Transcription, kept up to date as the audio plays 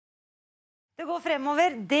Det går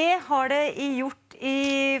fremover. Det har det gjort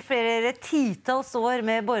i flere titalls år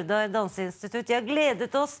med Bårdar Danseinstitutt. De har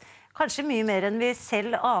gledet oss kanskje mye mer enn vi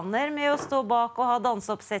selv aner med å stå bak og ha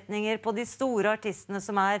danseoppsetninger på de store artistene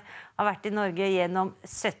som har vært i Norge gjennom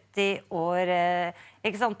 70 år.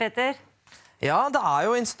 Ikke sant, Peter? Ja, det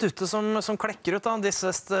jo instituttet som klekker ut da,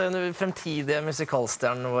 disse fremtidige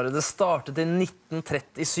musikalstjernene våre. Det startet i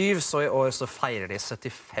 1937, så i år så feirer de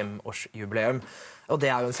 75-årsjubileum. Og det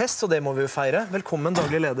jo en fest, så det må vi jo feire. Velkommen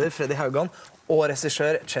daglig leder Freddy Haugan og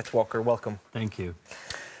regissør Chet Walker. Welcome. Thank you.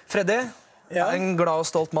 Freddy, en glad og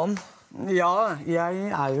stolt mann. Ja,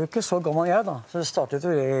 jeg jo ikke så gammel jeg da. Så det startet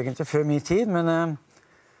jo egentlig før min tid, men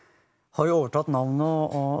har jo overtatt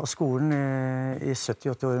navnet og skolen i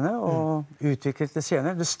 70-80-årene og utviklet det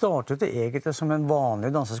senere. Det startet egentlig som en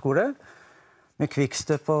vanlig danseskole med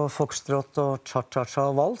quickstep og foxtrot og cha-cha-cha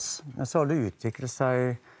og vals. Men så har det utviklet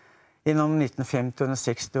seg innom 1950-årene,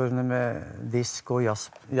 60-årene med disco,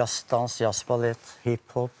 jazzdans, jazzballett,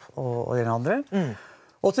 hiphop og den andre.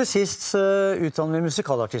 Og til sist utdannet vi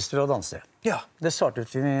musikalartister og dansere. Ja. Det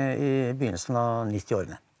startet i begynnelsen av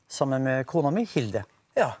 90-årene, sammen med kona mi, Hilde.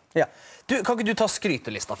 Ja. Ja. Kan ikke du ta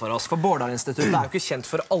skrytelista for oss? For Bårdar Institutt jo ikke kjent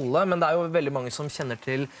for alle, men det jo veldig mange som kjenner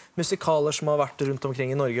til musikaler som har vært rundt omkring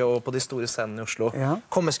i Norge og på de store scenene i Oslo. Ja.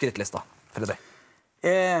 Kom med skrytelista, Freddy.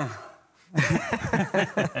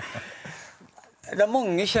 Det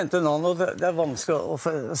mange kjente navn, og det vanskelig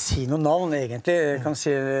å si noen navn, egentlig. Jeg kan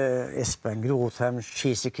si Espen Grotheim,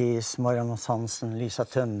 Cheesy Keys, Marianne Hansen, Lisa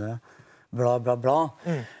Tønne, bla, bla, bla.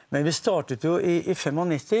 Men vi startet jo i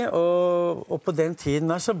 95, og på den tiden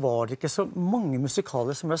der så var det ikke så mange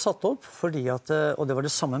musikaler som ble satt opp, fordi at, og det var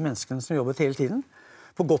de samme menneskene som jobbet hele tiden,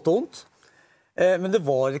 på godt og ondt. Men det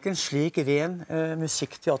var ikke en slik ren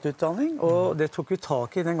musikkteaterutdanning, og det tok vi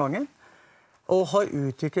tak i den gangen. Og har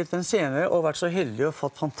utviklet den senere, og vært så heldig å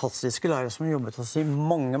fått fantastiske lærere som har jobbet oss i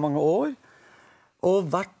mange, mange år. Og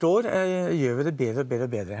hvert år gjør vi det bedre og bedre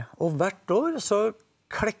og bedre. Og hvert år så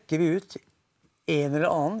klekker vi ut en eller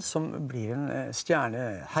annen som blir en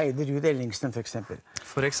stjerne. Heidi Ruud Ellingsen, for eksempel.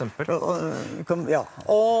 For eksempel? Ja.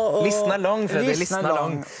 Listen lang, Freddy. Listen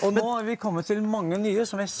lang. Og nå har vi kommet til mange nye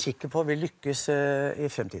som jeg er sikker på vil lykkes i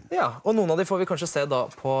fremtiden. Ja, og noen av de får vi kanskje se da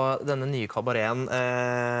på denne nye kabareten,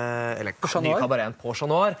 eller nye kabareten på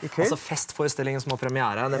Chat Noir, altså festforestillingen som har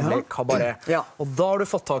premiere, nemlig Cabaret. Ja. Og da har du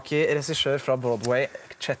fått tak i regissør fra Broadway,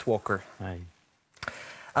 Chet Walker. Hi.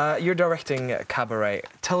 You're directing Cabaret.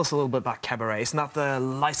 Tell us a little bit about Cabaret. Isn't that the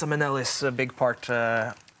Liza Minnelli's big part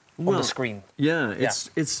on the screen? Yeah,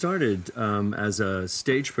 it started as a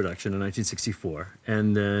stage production in 1964,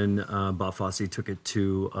 and then Bob Fosse took it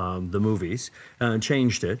to the movies and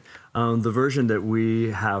changed it. The version that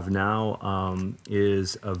we have now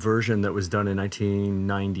is a version that was done in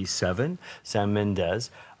 1997, Sam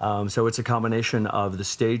Mendes. So it's a combination of the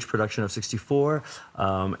stage production of 64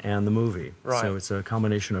 and the movie. Right. So it's a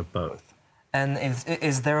combination of both. And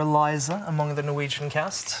is there a Liza among the Norwegian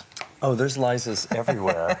cast? Oh, there's Liza's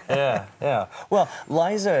everywhere. Yeah. Well,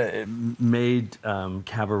 Liza made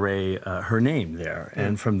Cabaret her name there,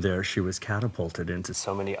 and from there she was catapulted into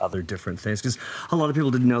so many other different things. Because a lot of people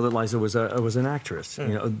didn't know that Liza was an actress.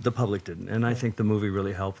 You know, the public didn't, and I think the movie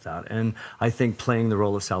really helped that. And I think playing the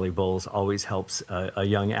role of Sally Bowles always helps a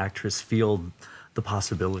young actress feel the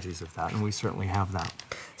possibilities of that, and we certainly have that.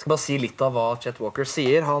 Jeg skal bare si litt av hva Chet Walker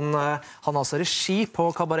sier. Han har altså regi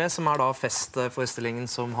på Cabaret, som da festforestillingen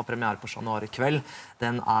som har premiere på Chat Noir i kveld.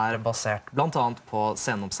 Den basert blant annet på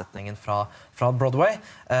sceneoppsetningen fra Broadway,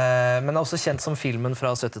 men også kjent som filmen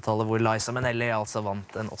fra 70-tallet hvor Liza Minnelli altså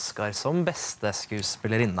vant en Oscar som beste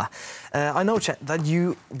skuespillerinne. I know, Chet, that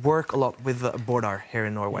you work a lot with Bårdar here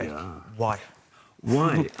in Norway. Yeah. Why?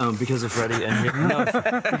 Why? Because of Freddie and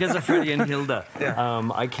because of Freddie and Hilda.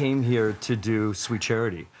 Yeah. I came here to do Sweet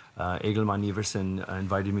Charity. Egelman Iversen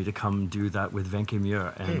invited me to come do that with Wenche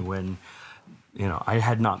Muir, and when I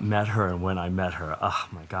had not met her, and when I met her, oh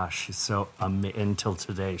my gosh, she's so until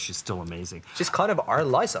today, she's still amazing. She's kind of our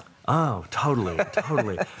Liza. Oh, totally.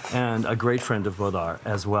 And a great friend of Bårdar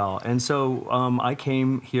as well. And so I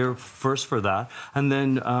came here first for that, and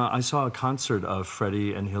then I saw a concert of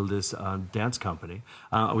Freddie and Hilda's dance company.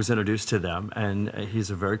 I was introduced to them, and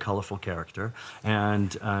he's a very colorful character,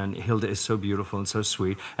 and Hilda is so beautiful and so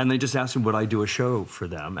sweet. And they just asked me would I do a show for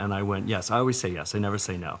them, and I went yes. I always say yes. I never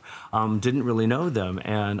say no. Didn't really know them,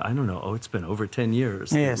 and I don't know. It's been over 10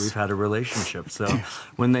 years that we've had a relationship. So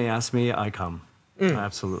when they ask me, I come. I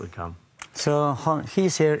absolutely come. So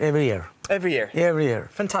he's here every year. Every year. Every year.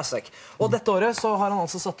 Fantastic. Og dette året så har han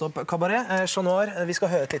altså satt opp Cabaret, Chat Noir. Vi skal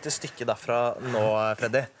høre et lite stykke derfra nå,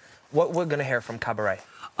 Freddy. What we're going to hear from Cabaret?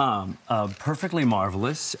 Perfectly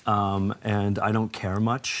marvelous, and I don't care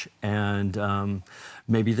much, and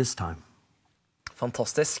maybe this time.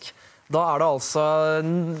 Fantastisk. Da er det altså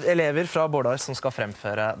elever fra Bårdar som skal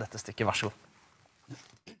fremføre dette stykket. Vær så god.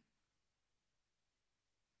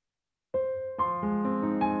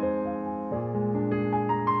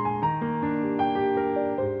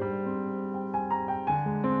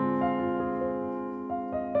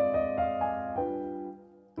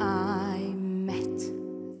 I met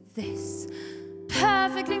this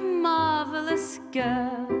perfectly marvelous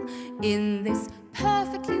girl in this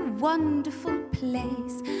perfectly wonderful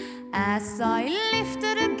place. As I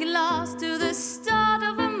lifted a glass to the start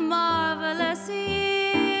of a marvelous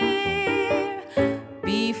year,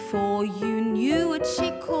 before you knew it,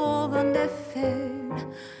 she called on the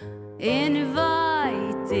phone,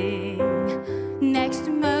 inviting. Next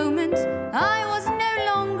moment, I was no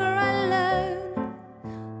longer alone,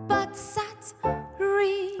 but sat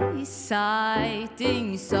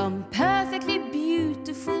reciting some perfectly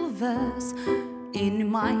beautiful verse in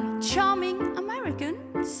my charming American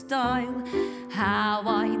style. How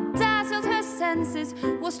I dazzled her senses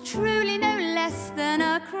was truly no less than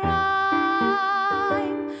a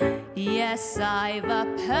crime. Yes, I've a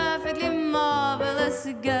perfectly marvelous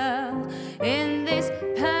girl in this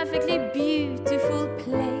perfectly beautiful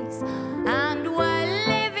place, and we're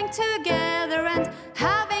living together and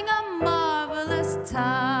having a marvelous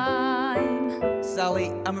time.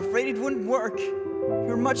 Sally, I'm afraid it wouldn't work.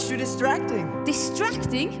 You're much too distracting.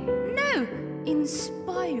 Distracting? No,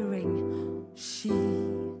 inspiring. She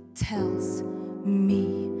tells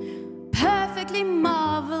me perfectly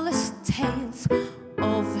marvelous tales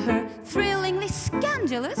of her thrillingly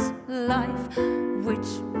scandalous life, which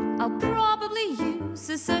I'll probably use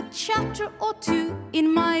as a chapter or two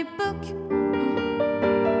in my book.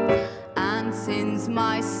 And since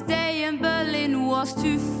my stay in Berlin was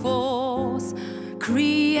to force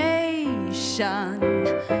creation,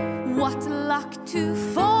 what luck to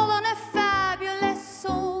fall on a fabulous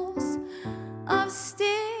source of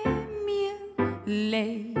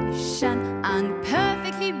stimulation. And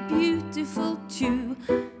perfectly beautiful too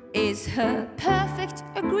is her perfect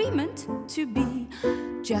agreement to be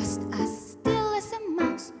just as still as a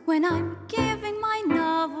mouse when I'm giving my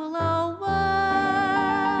novel a whirl.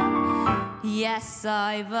 Yes,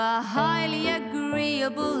 I've a highly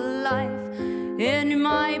agreeable life in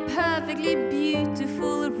my perfectly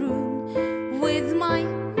beautiful room with my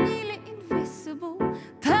nearly invisible,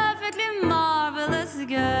 perfectly marvelous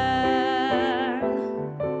girl.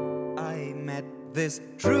 I met this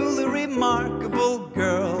truly remarkable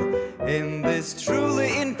girl in this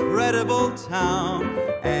truly incredible town,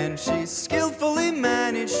 and she skillfully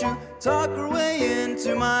managed to talk her way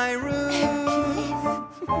into my room.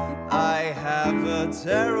 I have a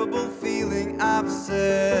terrible feeling I've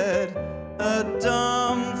said a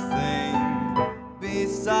dumb thing.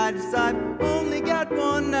 Besides, I've only got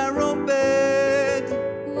one narrow bed.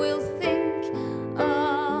 We'll think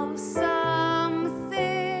of something.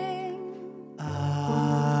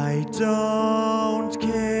 I don't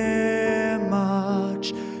care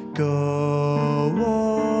much. Go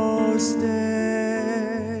or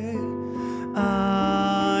stay.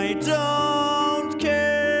 I don't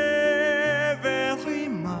care very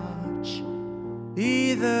much.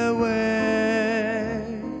 Either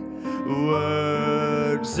way,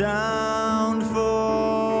 words sound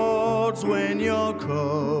false when your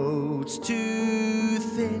coat's too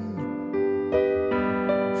thin.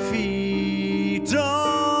 Feet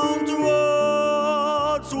don't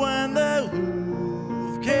waltz when the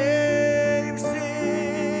roof caves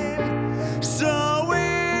in. So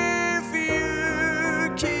if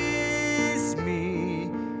you kiss me,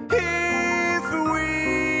 if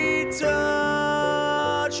we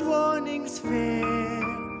touch, warnings fair,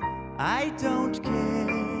 I don't care.